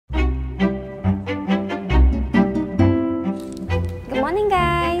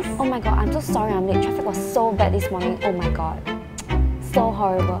sorry I'm late. Traffic was so bad this morning. Oh my god. So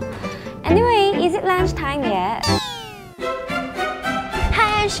horrible. Anyway, is it lunchtime yet?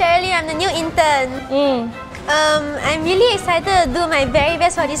 Hi, I'm Shirley. I'm the new intern. I'm really excited to do my very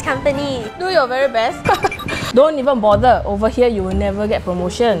best for this company. Do your very best. Don't even bother. Over here, you will never get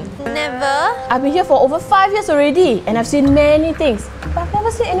promotion. Never? I've been here for over 5 years already, and I've seen many things, but I've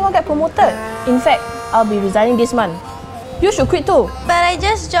never seen anyone get promoted. In fact, I'll be resigning this month. You should quit too. But I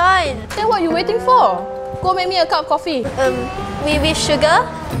just joined. Then what are you waiting for? Go make me a cup of coffee. With sugar?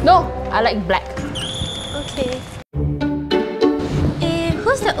 No, I like black. Okay.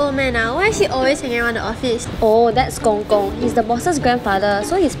 Who's the old man now? Why is he always hanging around the office? Oh, that's Gong Gong. He's the boss's grandfather,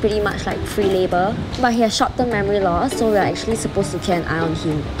 so he's pretty much like free labor. But he has short-term memory loss, so we're actually supposed to keep an eye on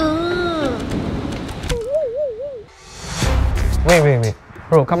him. Oh. Wait.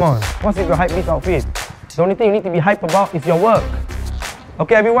 Bro, come on. What's with your hypebeast outfit? The only thing you need to be hype about is your work.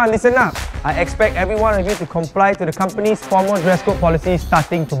 Okay, everyone, listen up. I expect every one of you to comply to the company's formal dress code policy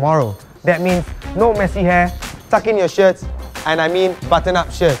starting tomorrow. That means no messy hair, tuck in your shirts, and I mean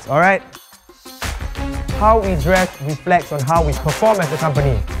button-up shirts, alright? How we dress reflects on how we perform as a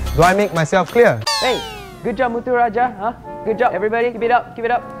company. Do I make myself clear? Hey, good job Muthu Raja, huh? Good job everybody, keep it up, keep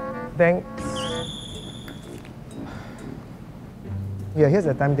it up. Thanks. Yeah, here's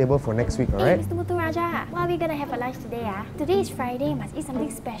the timetable for next week, alright? Hey, Mr. Muthu Raja, what are we gonna have for lunch today? Today is Friday, must eat something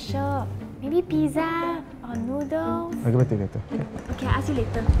special. Maybe pizza or noodles. I'll give it to you later. Okay, I'll ask you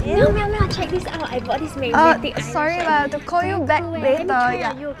later. No, check this out. I bought this magnetic eyelash. Sorry, but I have to call you back later.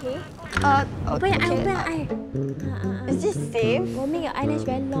 Are you okay? Okay. Open your eye. Is this safe? We'll make your eyelash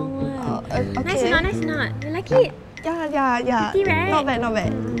very long one. Okay. Nice or not? You like it? Yeah. Pretty, right? Not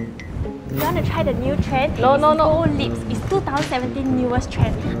bad. You want to try the new trend? No. Gold lips. It's 2017 newest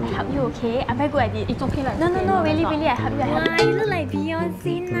trend. I help you, okay? I'm very good at it. It's okay like No, really, I help you. Wow, you look like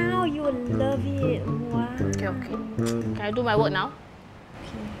Beyonce now. You will love it. Wow. Okay. Can I do my work now?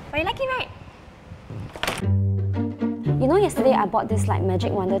 Okay. But you like it, right? You know, yesterday I bought this like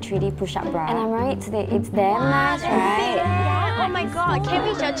Magic Wonder 3D push-up bra, and I'm wearing it today. It's damn nice, right? Yeah. Oh my god, can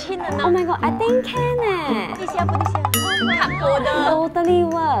reach your chin or not? Oh my god, I think can eh. Put this here. Cup holder. Totally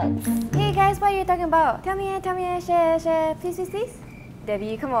works. Hey guys, what are you talking about? Tell me, share. Please.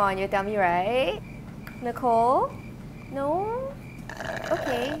 Debbie, come on, you tell me, right? Nicole? No?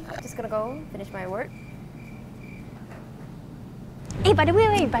 Okay, just gonna go finish my work. Hey, by the way,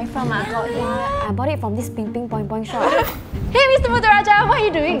 where you buy from? I bought it from this Ping Point shop. Hey, Mr. Muthu Raja, what are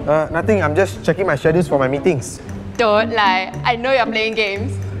you doing? Nothing. I'm just checking my schedules for my meetings. Don't lie. I know you're playing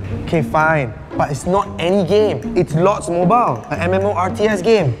games. Okay, fine. But it's not any game. It's Lots Mobile, a MMORTS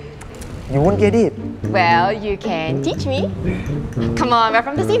game. You won't get it. Well, you can teach me. Come on, we're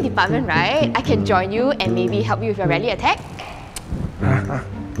from the same department, right? I can join you and maybe help you with your rally attack.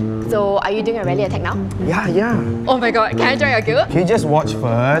 So, are you doing a rally attack now? Yeah. Oh my god, can I join your guild? Can you just watch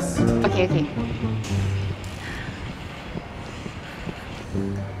first? Okay.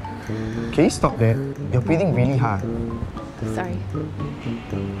 Can you stop that? You're breathing really hard. Sorry.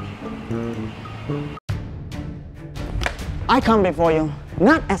 I come before you,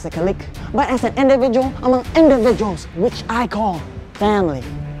 not as a colleague, but as an individual among individuals, which I call family.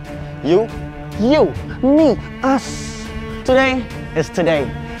 You, me, us. Today is today.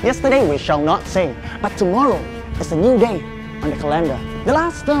 Yesterday we shall not say, but tomorrow is a new day on the calendar. The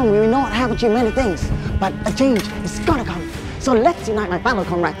last term we will not have achieved many things, but a change is gonna come. So let's unite my fellow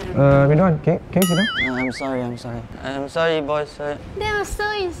comrade. Ridwan, can you sit down? I'm sorry, boys. That was so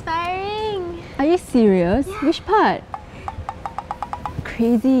inspiring. Are you serious? Yeah. Which part?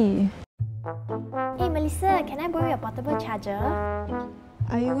 Crazy. Hey, Melissa, can I borrow your portable charger?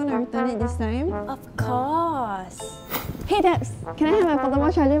 Are you gonna return it this time? Of course. Hey Debs, can I have my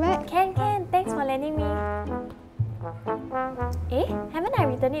portable charger back? Can. Thanks for lending me. Eh? Haven't I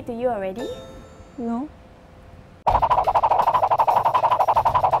returned it to you already? No.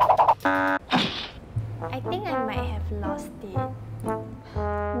 I think I might have lost it.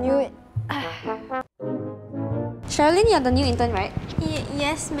 Knew it. Sherilyn, you're the new intern, right?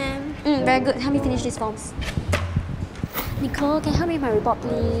 Yes, ma'am. Very good. Help me finish these forms. Nicole, can you help me with my report,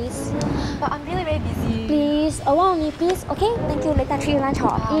 please? But I'm really very busy. Please, a while only, please. Okay, thank you. Later, treat you lunch,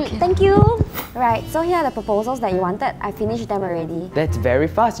 Okay. Thank you. Right, so here are the proposals that you wanted. I finished them already. That's very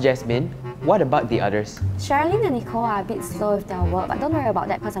fast, Jasmine. What about the others? Sherilyn and Nicole are a bit slow with their work, but don't worry about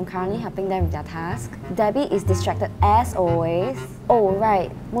that because I'm currently helping them with their task. Debbie is distracted as always. Oh, right.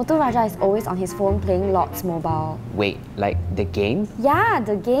 Muthu Raja is always on his phone playing Lots Mobile. Wait, like the game? Yeah,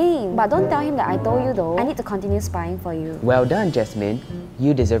 the game. But don't tell him that I told you though. I need to continue spying for you. Well done, Jasmine.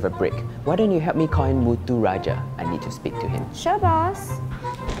 You deserve a break. Why don't you help me call in Muthu Raja? I need to speak to him. Sure, boss.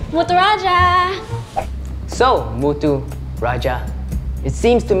 Mutu Raja! So, Mutu Raja, it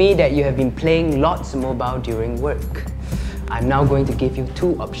seems to me that you have been playing lots mobile during work. I'm now going to give you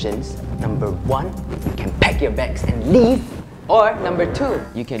two options. Number one, you can pack your bags and leave. Or number two,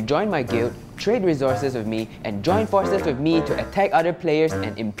 you can join my guild, trade resources with me, and join forces with me to attack other players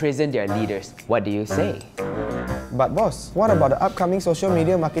and imprison their leaders. What do you say? But boss, what about the upcoming social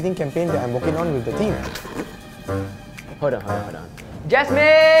media marketing campaign that I'm working on with the team? Hold on.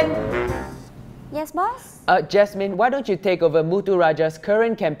 Jasmine! Yes, boss? Jasmine, why don't you take over Mutu Raja's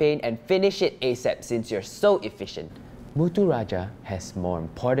current campaign and finish it ASAP since you're so efficient? Mutu Raja has more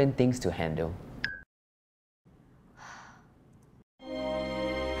important things to handle.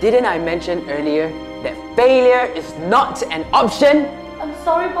 Didn't I mention earlier that failure is not an option? I'm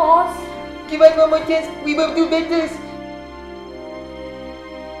sorry, boss. Give us one more chance, we will do better.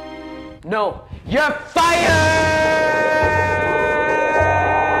 No, you're fired!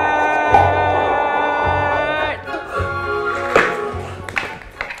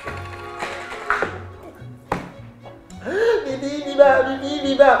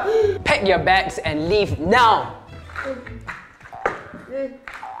 Pack your bags and leave now!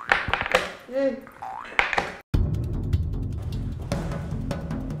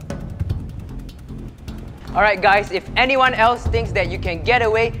 Alright guys, if anyone else thinks that you can get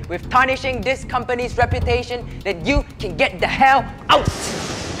away with tarnishing this company's reputation, then you can get the hell out!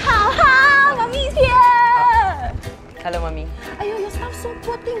 Hao, Mommy's here! Hello, Mommy. Ayo, your staff so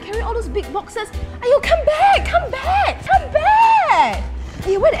poor thing, carry all those big boxes. Ayo, come back! Come back!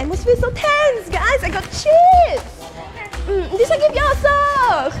 Ayo, why the atmosphere so tense, guys? I got chips! This I give you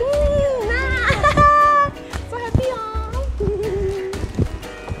also! So happy,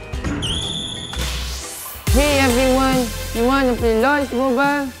 Hey everyone, you want to play Lost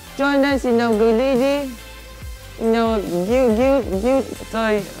Mobile? Join us in our guild lady.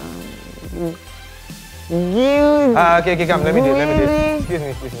 Okay, come, let me do this.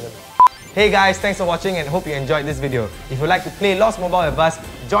 Excuse me. Hey guys, thanks for watching and hope you enjoyed this video. If you'd like to play Lost Mobile with us,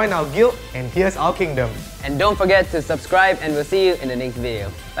 join our guild and here's our kingdom. And don't forget to subscribe and we'll see you in the next video.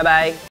 Bye bye!